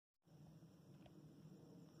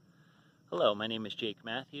Hello, my name is Jake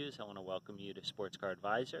Matthews. I want to welcome you to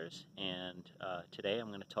SportsCarAdvisors, and today I'm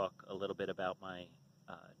going to talk a little bit about my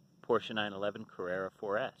Porsche 911 Carrera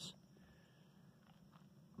 4S.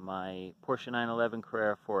 My Porsche 911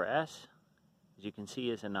 Carrera 4S, as you can see,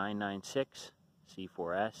 is a 996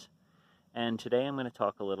 C4S, and today I'm going to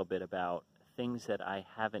talk a little bit about things that I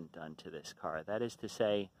haven't done to this car. That is to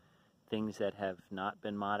say, things that have not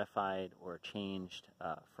been modified or changed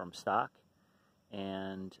from stock,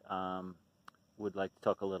 and would like to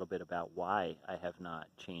talk a little bit about why I have not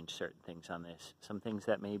changed certain things on this. Some things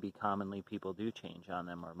that maybe commonly people do change on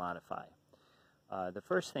them or modify. The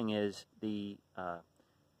first thing is the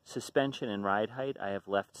suspension and ride height. I have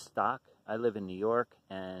left stock. I live in New York,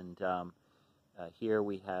 and here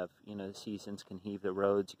we have, the seasons can heave the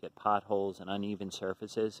roads, you get potholes and uneven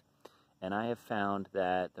surfaces, and I have found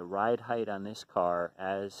that the ride height on this car,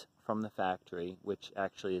 as from the factory, which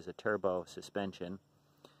actually is a turbo suspension,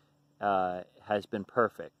 has been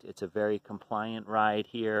perfect. It's a very compliant ride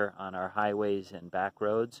here on our highways and back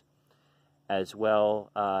roads. As well,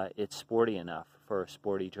 it's sporty enough for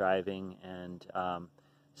sporty driving, and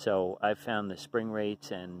so I've found the spring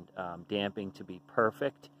rates and damping to be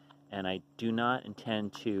perfect, and I do not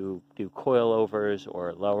intend to do coilovers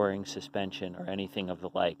or lowering suspension or anything of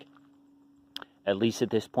the like. At least at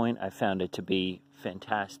this point, I found it to be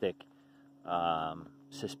fantastic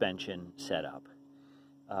suspension setup.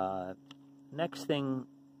 Next thing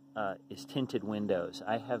is tinted windows.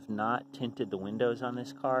 I have not tinted the windows on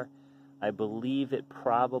this car. I believe it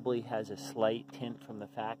probably has a slight tint from the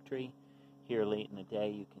factory. Here late in the day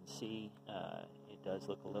you can see it does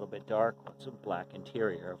look a little bit dark. It's a black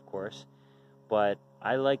interior, of course. But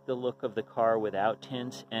I like the look of the car without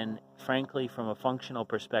tints, and frankly, from a functional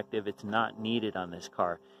perspective, it's not needed on this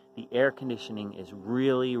car. The air conditioning is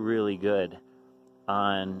really, really good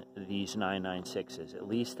on these 996s, at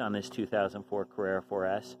least on this 2004 Carrera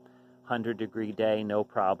 4S. 100-degree day, no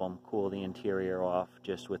problem. Cool the interior off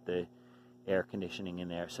just with the air conditioning in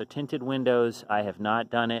there. So tinted windows, I have not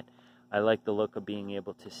done it. I like the look of being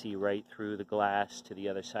able to see right through the glass to the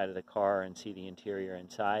other side of the car and see the interior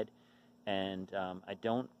inside. And I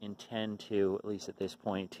don't intend to, at least at this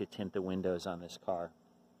point, to tint the windows on this car.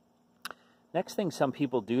 Next thing some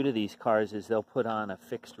people do to these cars is they'll put on a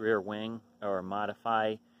fixed rear wing or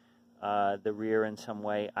modify the rear in some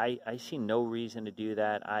way. I see no reason to do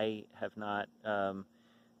that. I have not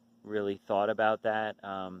really thought about that.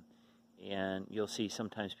 And you'll see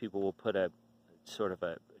sometimes people will put a sort of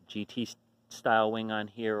a GT style wing on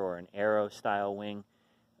here or an Aero style wing,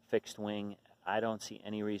 fixed wing. I don't see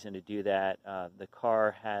any reason to do that. The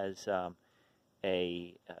car has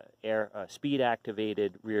a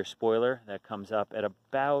speed-activated rear spoiler that comes up at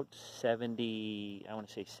about 70, I want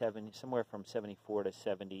to say 70, somewhere from 74 to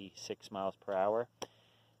 76 miles per hour.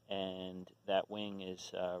 And that wing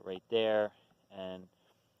is right there, and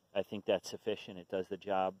I think that's sufficient. It does the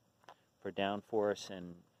job for downforce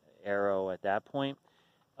and aero at that point.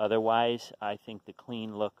 Otherwise, I think the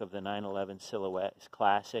clean look of the 911 silhouette is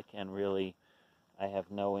classic, and really I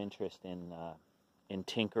have no interest in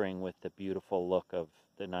tinkering with the beautiful look of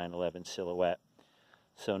the 911 silhouette.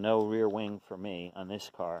 So no rear wing for me on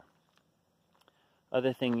this car.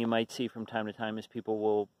 Other thing you might see from time to time is people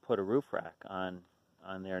will put a roof rack on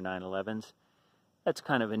their 911s. That's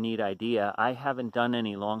kind of a neat idea. I haven't done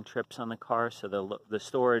any long trips on the car, so the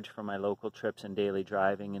storage for my local trips and daily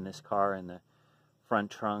driving in this car in the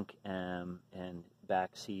front trunk and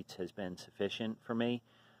back seats has been sufficient for me.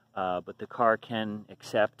 But the car can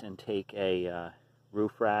accept and take a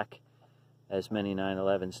roof rack, as many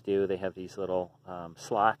 911s do. They have these little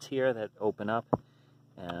slots here that open up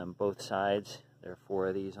both sides. There are 4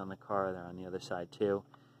 of these on the car. They're on the other side too.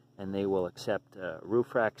 And they will accept a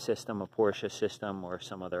roof rack system, a Porsche system, or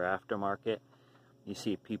some other aftermarket. You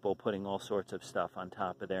see people putting all sorts of stuff on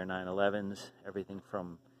top of their 911s, everything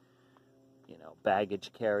from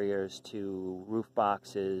baggage carriers to roof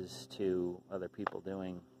boxes to other people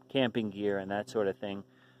doing camping gear and that sort of thing.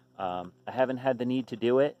 I haven't had the need to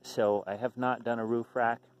do it, so I have not done a roof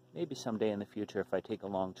rack. Maybe someday in the future, if I take a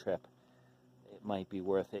long trip, it might be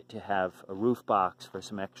worth it to have a roof box for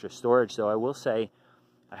some extra storage. Though I will say,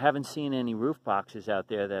 I haven't seen any roof boxes out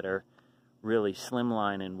there that are really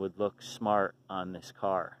slimline and would look smart on this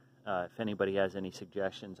car. If anybody has any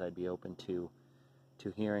suggestions, I'd be open to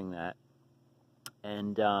hearing that.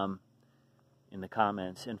 And in the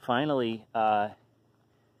comments. And finally,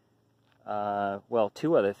 well,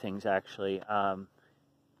 2 other things actually.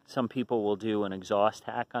 Some people will do an exhaust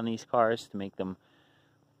hack on these cars to make them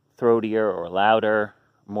throatier or louder,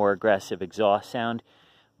 more aggressive exhaust sound.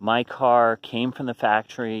 My car came from the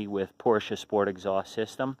factory with Porsche Sport exhaust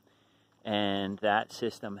system, and that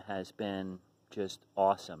system has been just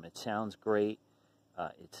awesome. It sounds great.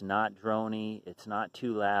 It's not droney, it's not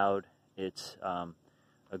too loud, it's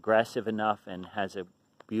aggressive enough and has a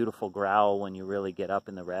beautiful growl when you really get up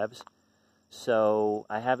in the revs. So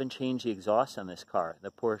I haven't changed the exhaust on this car.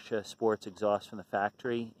 The Porsche Sports exhaust from the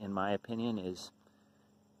factory, in my opinion, is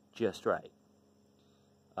just right.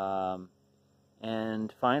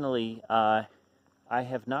 And finally, I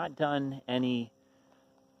have not done any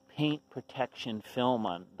paint protection film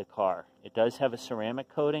on the car. It does have a ceramic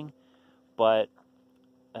coating, but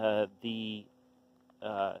I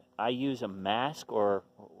use a mask, or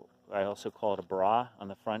I also call it a bra, on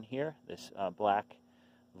the front here, this black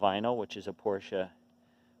vinyl, which is a Porsche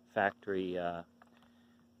factory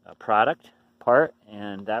product part,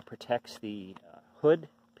 and that protects the hood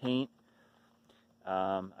paint.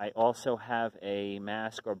 I also have a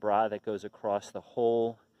mask or bra that goes across the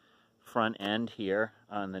whole front end here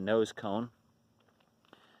on the nose cone,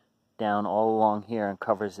 down all along here, and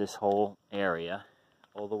covers this whole area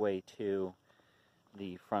all the way to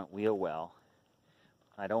the front wheel well.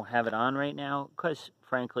 I don't have it on right now because,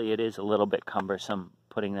 frankly, it is a little bit cumbersome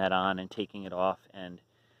putting that on and taking it off, and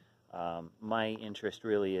my interest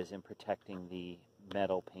really is in protecting the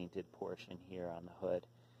metal painted portion here on the hood.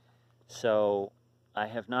 So I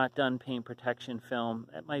have not done paint protection film.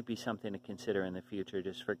 That might be something to consider in the future,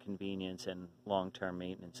 just for convenience and long-term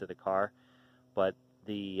maintenance of the car. But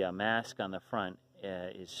the mask on the front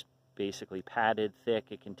is basically padded, thick.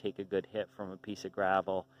 It can take a good hit from a piece of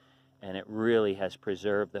gravel, and it really has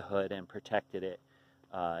preserved the hood and protected it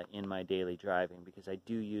in my daily driving, because I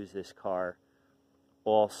do use this car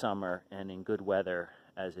all summer and in good weather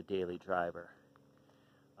as a daily driver.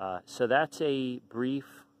 So that's a brief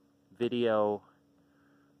video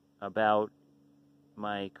about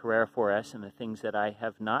my Carrera 4S and the things that I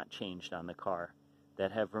have not changed on the car,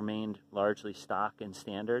 that have remained largely stock and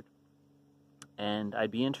standard. And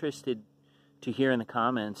I'd be interested to hear in the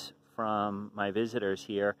comments from my visitors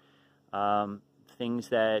here things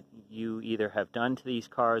that you either have done to these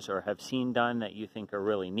cars or have seen done that you think are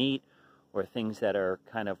really neat, or things that are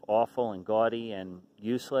kind of awful and gaudy and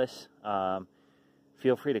useless.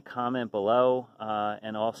 Feel free to comment below,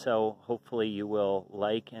 and also hopefully you will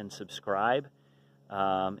like and subscribe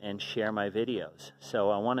and share my videos. So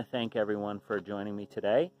I want to thank everyone for joining me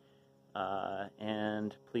today,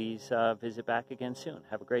 and please visit back again soon.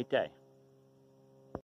 Have a great day.